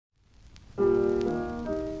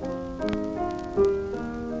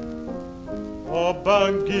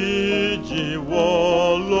Obangiji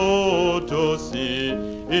wolotosi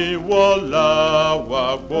iwola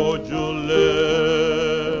wagbojule.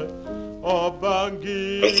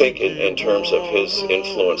 I think in terms of his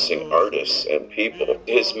influencing artists and people,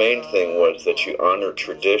 his main thing was that you honor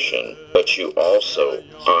tradition, but you also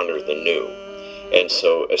honor the new. And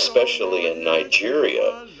so, especially in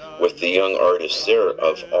Nigeria, with the young artists there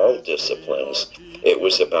of all disciplines, it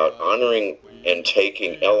was about honoring and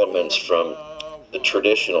taking elements from the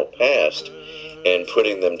traditional past and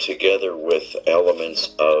putting them together with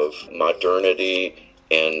elements of modernity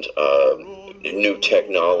and new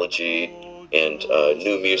technology and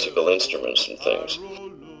new musical instruments and things.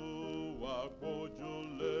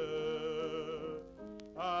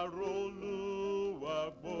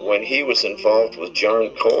 When he was involved with John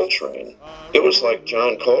Coltrane, it was like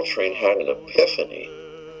John Coltrane had an epiphany,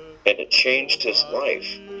 and it changed his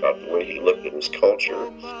life about the way he looked at his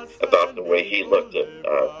culture, about the way he looked at,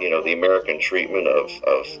 the American treatment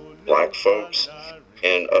of black folks,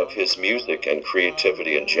 and of his music and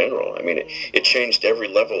creativity in general. I mean, it changed every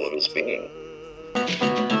level of his being.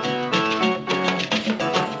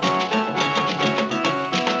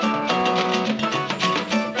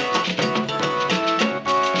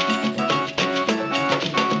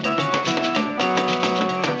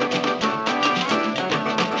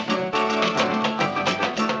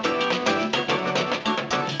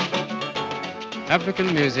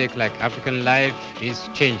 African music, like African life, is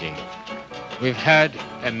changing. We've had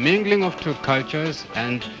a mingling of two cultures,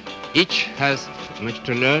 and each has much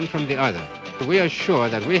to learn from the other. We are sure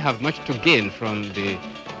that we have much to gain from the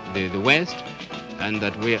West, and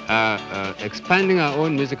that we are expanding our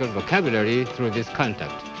own musical vocabulary through this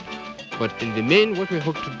contact. But in the main, what we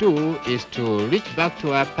hope to do is to reach back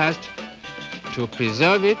to our past, to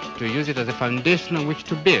preserve it, to use it as a foundation on which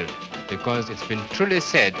to build, because it's been truly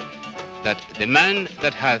said that the man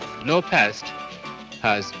that hath no past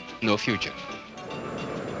has no future.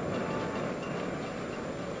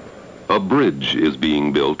 A bridge is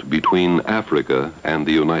being built between Africa and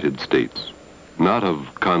the United States, not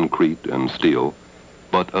of concrete and steel,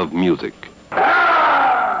 but of music.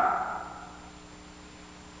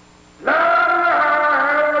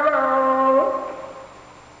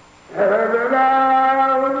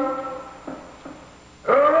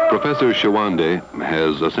 Professor Sowande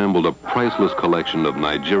has assembled a priceless collection of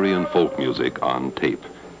Nigerian folk music on tape.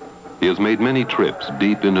 He has made many trips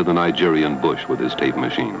deep into the Nigerian bush with his tape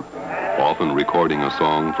machine, often recording a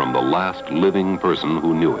song from the last living person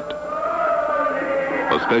who knew it.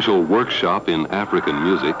 A special workshop in African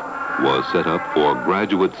music was set up for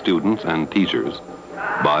graduate students and teachers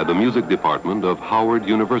by the music department of Howard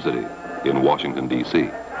University in Washington, D.C.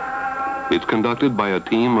 It's conducted by a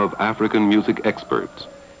team of African music experts,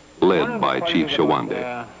 led by Chief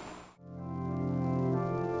Sowande.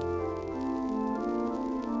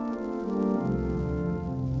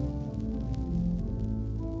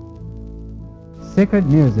 Sacred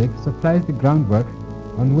music supplies the groundwork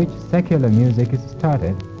on which secular music is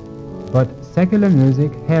started, but secular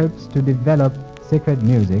music helps to develop sacred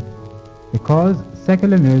music because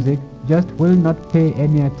secular music just will not pay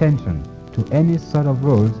any attention to any sort of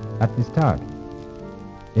rules at the start.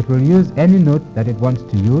 It will use any note that it wants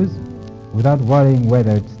to use without worrying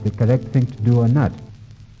whether it's the correct thing to do or not.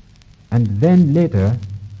 And then later,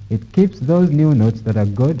 it keeps those new notes that are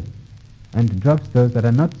good and drops those that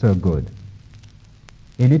are not so good.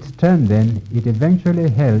 In its turn then, it eventually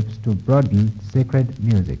helps to broaden sacred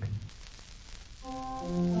music.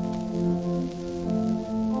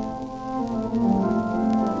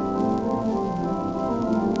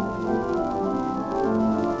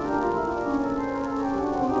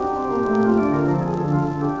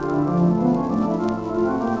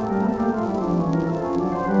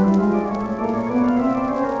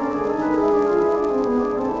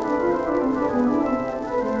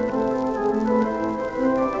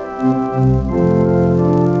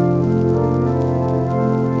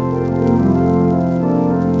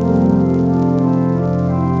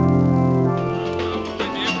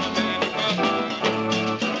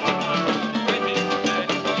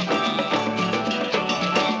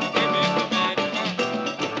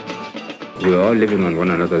 We're all living on one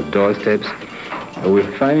another's doorsteps. We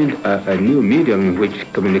find a new medium in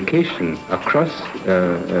which communication across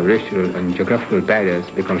racial and geographical barriers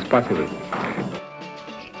becomes possible.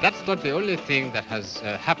 That's not the only thing that has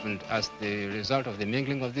happened as the result of the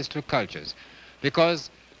mingling of these two cultures, because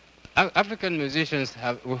African musicians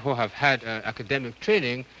who have had academic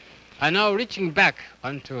training are now reaching back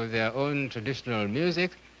onto their own traditional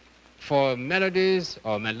music for melodies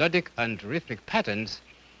or melodic and rhythmic patterns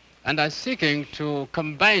and are seeking to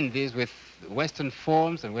combine these with Western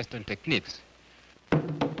forms and Western techniques.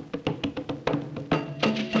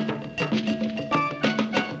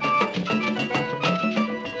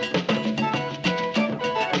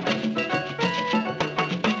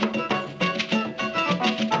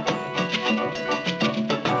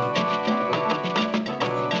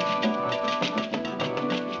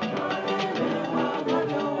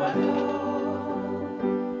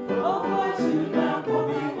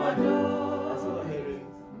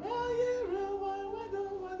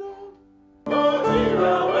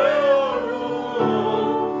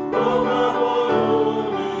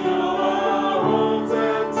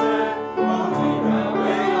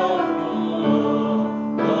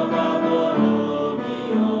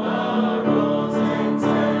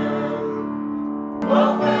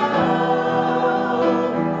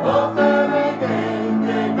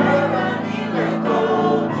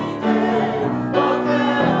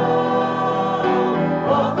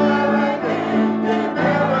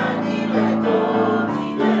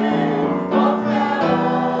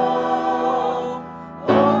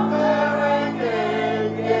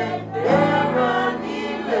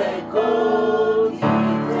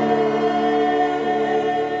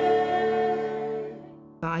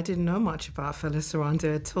 I didn't know much about Fela Sowande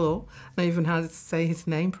at all, not even how to say his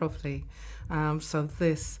name properly. So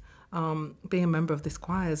this, being a member of this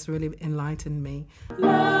choir has really enlightened me.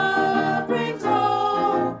 Love brings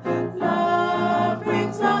hope, love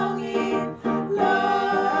brings longing,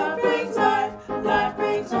 love brings life, love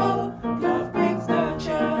brings hope, love brings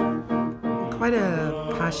nurture. Quite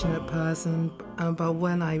a passionate person, but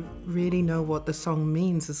when I really know what the song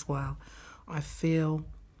means as well, I feel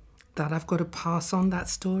that I've got to pass on that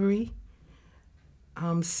story.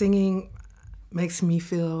 Singing makes me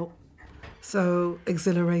feel so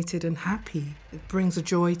exhilarated and happy. It brings a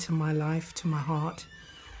joy to my life, to my heart.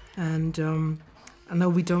 And I know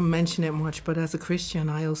we don't mention it much, but as a Christian,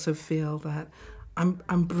 I also feel that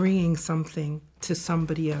I'm bringing something to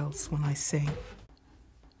somebody else when I sing.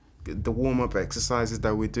 The warm-up exercises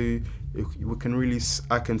that we do, we can really,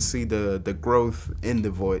 I can see the growth in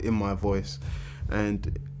in my voice,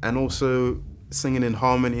 and also singing in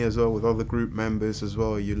harmony as well with other group members as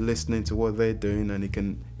well. You're listening to what they're doing, and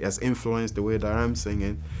it has influenced the way that I'm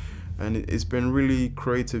singing, and it's been a really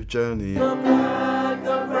creative journey. The black,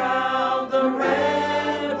 the brown, the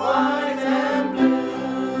red, white and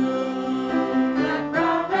blue. Black,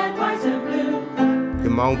 brown, red, white and blue.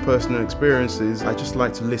 In my own personal experiences, I just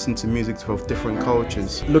like to listen to music of different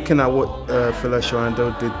cultures. Looking at what Fela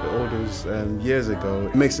Sowande did all those years ago,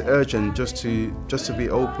 it makes it urgent just to be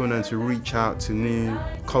open and to reach out to new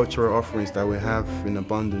cultural offerings that we have in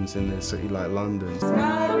abundance in a city like London.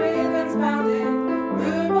 Sky ravens pounding,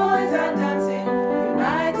 rude boys are dancing,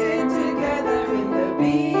 united together in the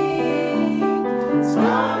beat.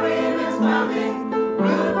 Sky ravens pounding,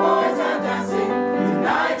 rude boys are dancing,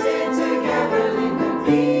 united together in the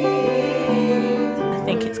beat. I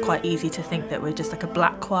think it's quite easy to think that we're just like a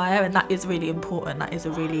black choir, and that is really important. That is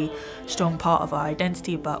a really strong part of our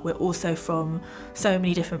identity, but we're also from so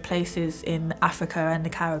many different places in Africa and the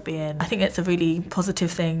Caribbean. I think it's a really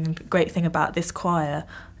positive thing, great thing about this choir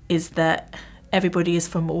is that everybody is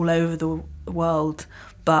from all over the world,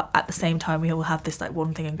 but at the same time we all have this like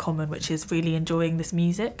one thing in common, which is really enjoying this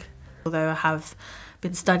music. Although I have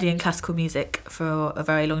been studying classical music for a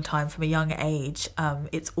very long time from a young age,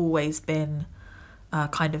 it's always been a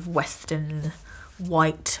kind of Western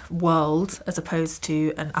white world as opposed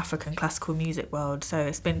to an African classical music world. So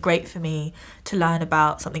it's been great for me to learn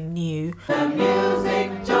about something new. The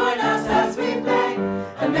music, join us as we play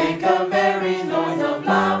and make a merry noise of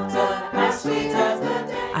laughter as sweet as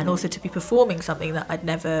the day. And also to be performing something that I'd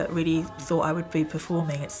never really thought I would be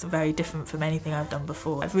performing. It's very different from anything I've done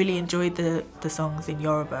before. I've really enjoyed the songs in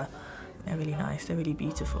Yoruba. They're really nice, they're really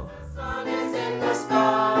beautiful. The sun is in the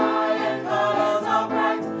sky and colours are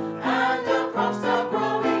bright and the crops are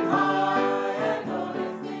growing high and all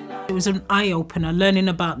is delight. It was an eye-opener learning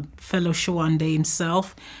about Fela Sowande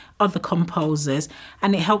himself, other composers,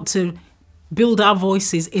 and it helped to build our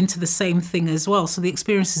voices into the same thing as well. So the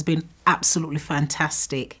experience has been absolutely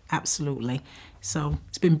fantastic, absolutely. So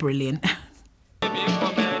it's been brilliant.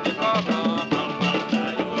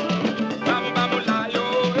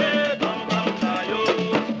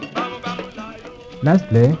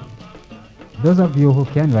 Lastly, those of you who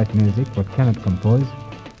can write music but cannot compose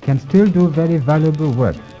can still do very valuable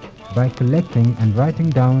work by collecting and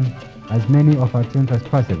writing down as many of our tunes as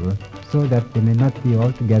possible so that they may not be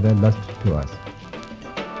altogether lost to us.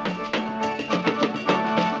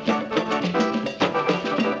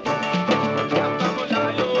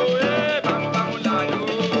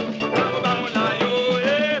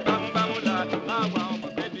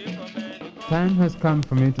 time has come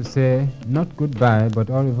for me to say not goodbye but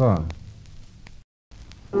au revoir.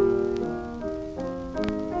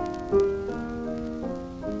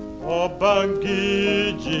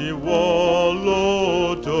 Ọbangiji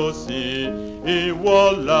wolo tosi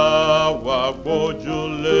iwola wa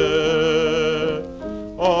gbójúlé.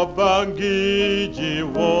 Ọbangiji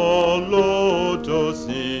wolo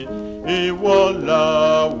tosi iwola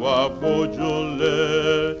wa gbójúlé.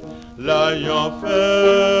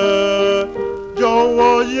 Láyọ̀fẹ́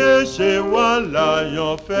jọ̀wọ́ yé ṣe wá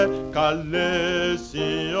láyọ̀fẹ́ ká lè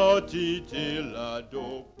sìn ọ́ títí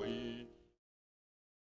ládòpin.